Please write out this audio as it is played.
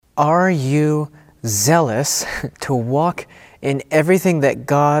Are you zealous to walk in everything that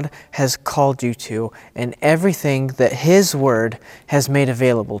God has called you to and everything that His Word has made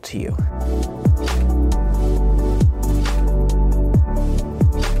available to you?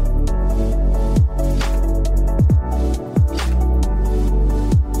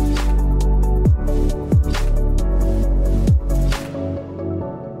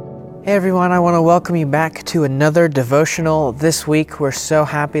 Hey everyone, I want to welcome you back to another devotional this week. We're so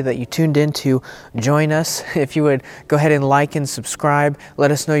happy that you tuned in to join us. If you would go ahead and like and subscribe,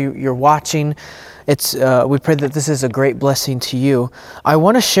 let us know you're watching. We pray that this is a great blessing to you. I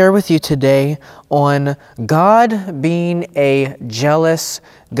want to share with you today on God being a jealous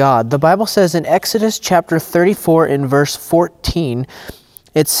God. The Bible says in Exodus chapter 34 in verse 14,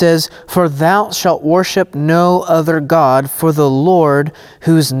 it says, "For thou shalt worship no other God, for the Lord,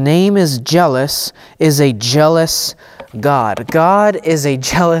 whose name is jealous, is a jealous God." God is a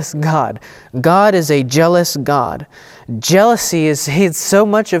jealous God. God is a jealous God. Jealousy is so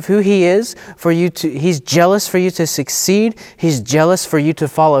much of who He is for you to. He's jealous for you to succeed. He's jealous for you to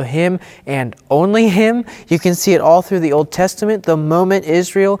follow Him and only Him. You can see it all through the Old Testament. The moment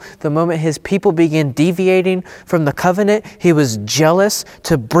His people began deviating from the covenant, He was jealous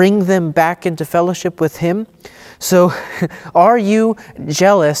to bring them back into fellowship with Him. So, are you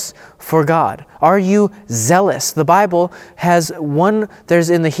jealous for God? Are you zealous? The Bible has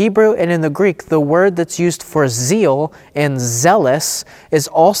there's in the Hebrew and in the Greek, the word that's used for zeal and zealous is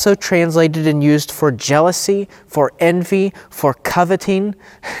also translated and used for jealousy, for envy, for coveting,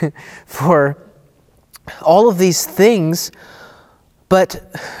 for all of these things. But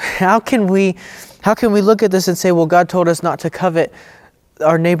how can we look at this and say, well, God told us not to covet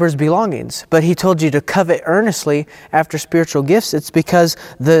our neighbor's belongings, but He told you to covet earnestly after spiritual gifts? It's because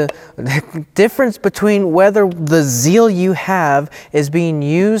the difference between whether the zeal you have is being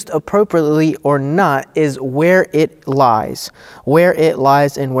used appropriately or not is where it lies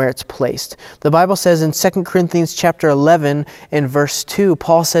and where it's placed. The Bible says in 2 Corinthians chapter 11 and verse 2,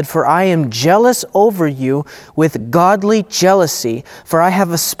 Paul said, "For I am jealous over you with godly jealousy, for I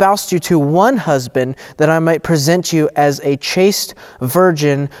have espoused you to one husband, that I might present you as a chaste virgin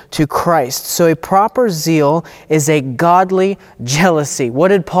to Christ." So a proper zeal is a godly jealousy.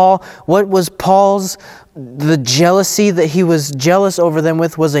 What was Paul's, the jealousy that he was jealous over them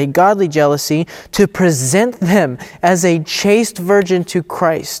with was a godly jealousy to present them as a chaste virgin to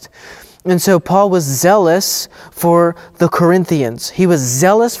Christ. And so Paul was zealous for the Corinthians. He was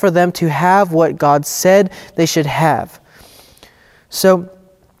zealous for them to have what God said they should have. So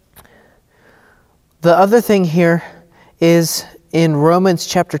the other thing here is in Romans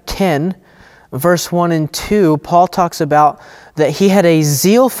chapter 10, verse 1 and 2, Paul talks about that he had a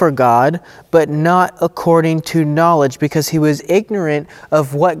zeal for God, but not according to knowledge, because he was ignorant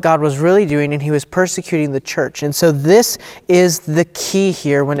of what God was really doing and he was persecuting the church. And so this is the key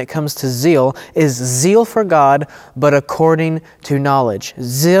here when it comes to zeal, is zeal for God, but according to knowledge.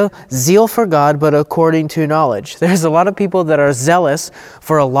 Zeal for God, but according to knowledge. There's a lot of people that are zealous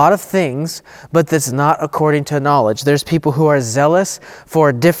for a lot of things, but that's not according to knowledge. There's people who are zealous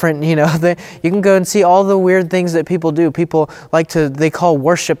for different, you can go and see all the weird things that people do. People they call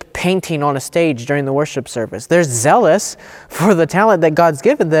worship painting on a stage during the worship service. They're zealous for the talent that God's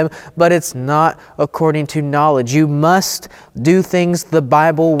given them, but it's not according to knowledge. You must do things the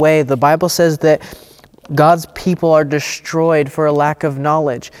Bible way. The Bible says that God's people are destroyed for a lack of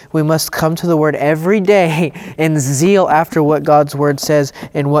knowledge. We must come to the Word every day and zeal after what God's Word says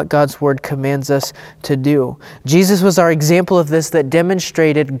and what God's Word commands us to do. Jesus was our example of this, that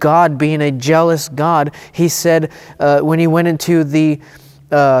demonstrated God being a jealous God. He said when He went into the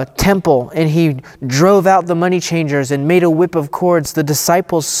temple and He drove out the money changers and made a whip of cords, the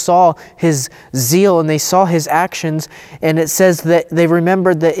disciples saw His zeal and they saw His actions, and it says that they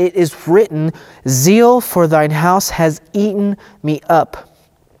remembered that it is written, "Zeal for thine house has eaten me up."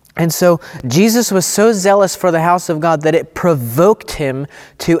 And so Jesus was so zealous for the house of God that it provoked Him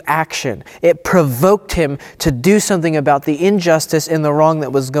to action. It provoked Him to do something about the injustice and the wrong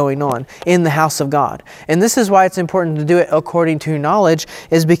that was going on in the house of God. And this is why it's important to do it according to knowledge,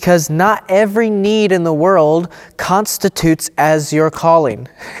 is because not every need in the world constitutes as your calling.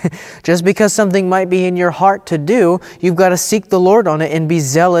 Just because something might be in your heart to do, you've got to seek the Lord on it and be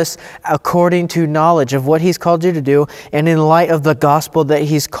zealous according to knowledge of what He's called you to do and in light of the gospel that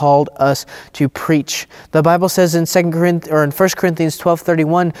He's called us to preach. The Bible says in 1 Corinthians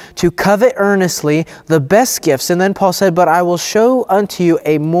 12:31 to covet earnestly the best gifts. And then Paul said, "But I will show unto you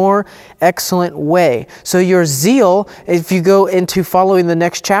a more excellent way." So your zeal, if you go into following the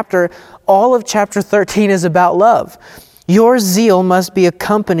next chapter, all of chapter 13 is about love. Your zeal must be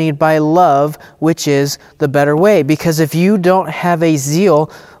accompanied by love, which is the better way. Because if you don't have a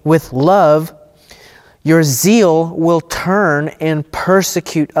zeal with love, your zeal will turn and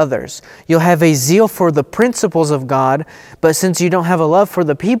persecute others. You'll have a zeal for the principles of God, but since you don't have a love for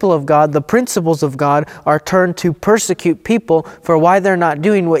the people of God, the principles of God are turned to persecute people for why they're not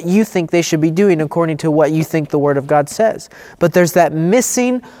doing what you think they should be doing according to what you think the Word of God says. But there's that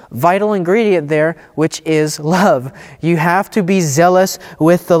missing vital ingredient there, which is love. You have to be zealous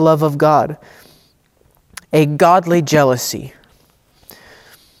with the love of God. A godly jealousy.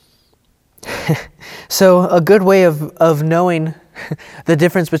 So a good way of knowing the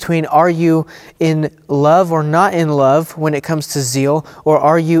difference between are you in love or not in love when it comes to zeal, or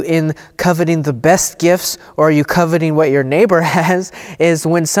are you in coveting the best gifts, or are you coveting what your neighbor has, is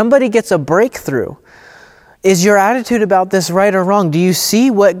when somebody gets a breakthrough. Is your attitude about this right or wrong? Do you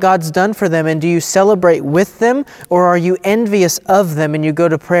see what God's done for them and do you celebrate with them, or are you envious of them and you go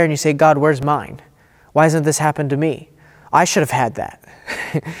to prayer and you say, God, where's mine? Why hasn't this happened to me? I should have had that.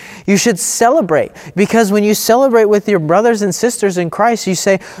 You should celebrate, because when you celebrate with your brothers and sisters in Christ, you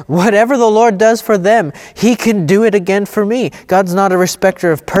say, whatever the Lord does for them, He can do it again for me. God's not a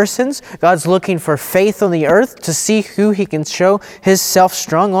respecter of persons. God's looking for faith on the earth to see who He can show His self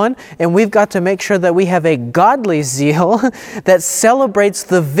strong on. And we've got to make sure that we have a godly zeal that celebrates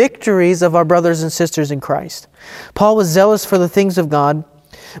the victories of our brothers and sisters in Christ. Paul was zealous for the things of God,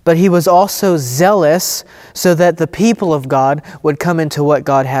 but he was also zealous so that the people of God would come into what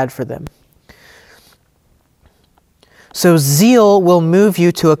God had for them. So zeal will move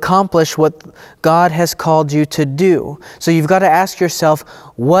you to accomplish what God has called you to do. So you've got to ask yourself,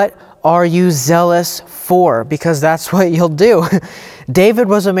 what are you zealous for? Because that's what you'll do. David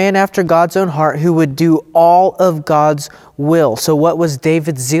was a man after God's own heart who would do all of God's will. So what was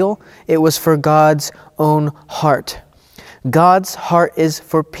David's zeal? It was for God's own heart. God's heart is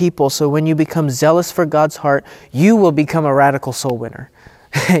for people. So when you become zealous for God's heart, you will become a radical soul winner.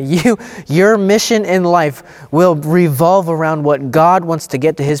 Your mission in life will revolve around what God wants to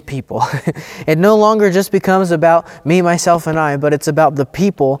get to His people. It no longer just becomes about me, myself, and I, but it's about the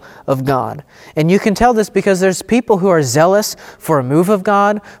people of God. And you can tell this because there's people who are zealous for a move of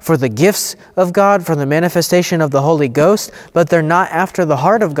God, for the gifts of God, for the manifestation of the Holy Ghost, but they're not after the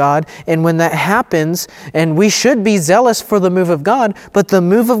heart of God. And when that happens, and we should be zealous for the move of God, but the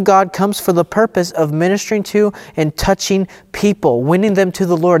move of God comes for the purpose of ministering to and touching people, winning them to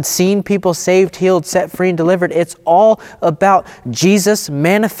the Lord, seeing people saved, healed, set free, and delivered. It's all about Jesus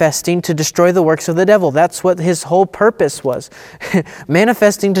manifesting to destroy the works of the devil. That's what His whole purpose was.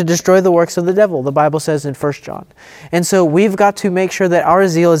 Manifesting to destroy the works of the devil, the Bible says in 1 John. And so we've got to make sure that our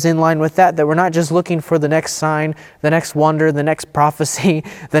zeal is in line with that we're not just looking for the next sign, the next wonder, the next prophecy,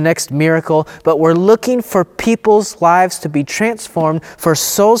 the next miracle, but we're looking for people's lives to be transformed, for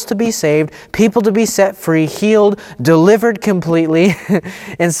souls to be saved, people to be set free, healed, delivered completely,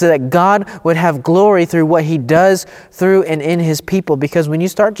 and so that God would have glory through what He does through and in His people. Because when you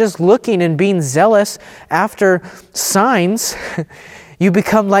start just looking and being zealous after signs, you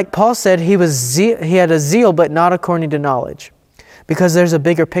become like Paul said, he had a zeal, but not according to knowledge. Because there's a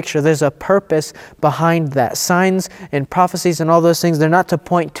bigger picture. There's a purpose behind that. Signs and prophecies and all those things, they're not to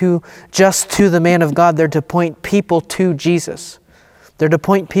point just to the man of God. They're to point people to Jesus. They're to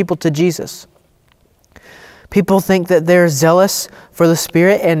point people to Jesus. People think that they're zealous for the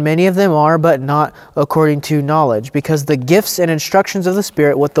Spirit, and many of them are, but not according to knowledge. Because the gifts and instructions of the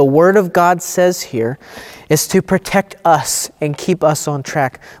Spirit, what the Word of God says here, is to protect us and keep us on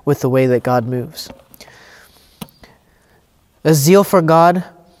track with the way that God moves. A zeal for God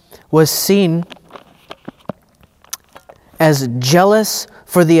was seen as jealous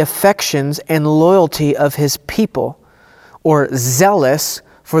for the affections and loyalty of His people, or zealous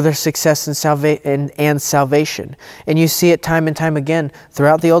for their success and salvation. And you see it time and time again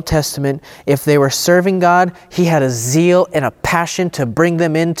throughout the Old Testament. If they were serving God, He had a zeal and a passion to bring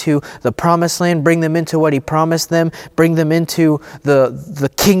them into the promised land, bring them into what He promised them, bring them into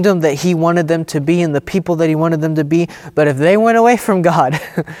the kingdom that He wanted them to be and the people that He wanted them to be. But if they went away from God,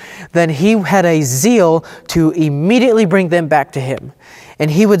 then He had a zeal to immediately bring them back to Him. And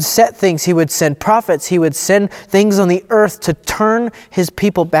He would set things, He would send prophets, He would send things on the earth to turn His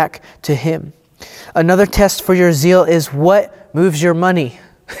people back to Him. Another test for your zeal is what moves your money.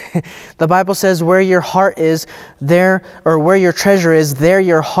 The Bible says where your heart is, there, or where your treasure is, there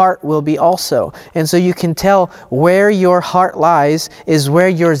your heart will be also. And so you can tell where your heart lies is where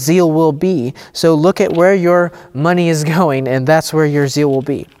your zeal will be. So look at where your money is going, and that's where your zeal will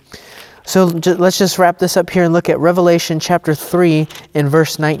be. So let's just wrap this up here and look at Revelation chapter 3 and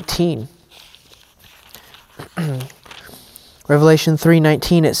verse 19. Revelation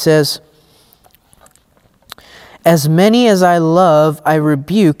 3:19, it says, "As many as I love, I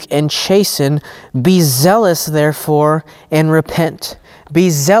rebuke and chasten. Be zealous, therefore, and repent." Be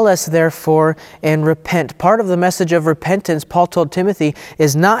zealous, therefore, and repent. Part of the message of repentance, Paul told Timothy,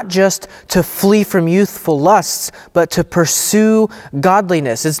 is not just to flee from youthful lusts, but to pursue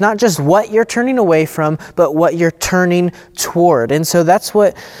godliness. It's not just what you're turning away from, but what you're turning toward. And so that's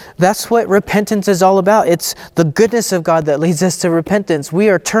what repentance is all about. It's the goodness of God that leads us to repentance. We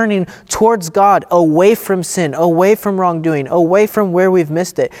are turning towards God, away from sin, away from wrongdoing, away from where we've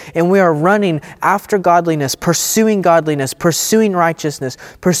missed it. And we are running after godliness, pursuing righteousness,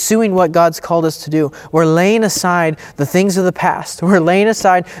 pursuing what God's called us to do. We're laying aside the things of the past. We're laying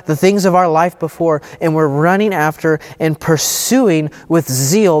aside the things of our life before, and we're running after and pursuing with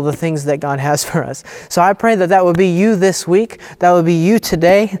zeal the things that God has for us. So I pray that that would be you this week. That would be you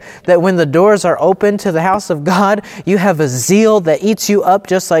today, that when the doors are open to the house of God, you have a zeal that eats you up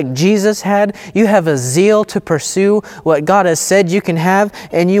just like Jesus had. You have a zeal to pursue what God has said you can have,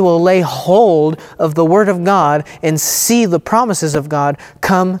 and you will lay hold of the Word of God and see the promises of God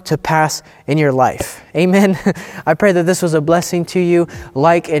come to pass in your life. Amen. I pray that this was a blessing to you.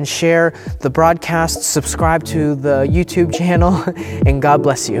 Like and share the broadcast, subscribe to the YouTube channel, and God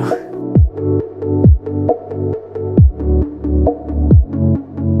bless you.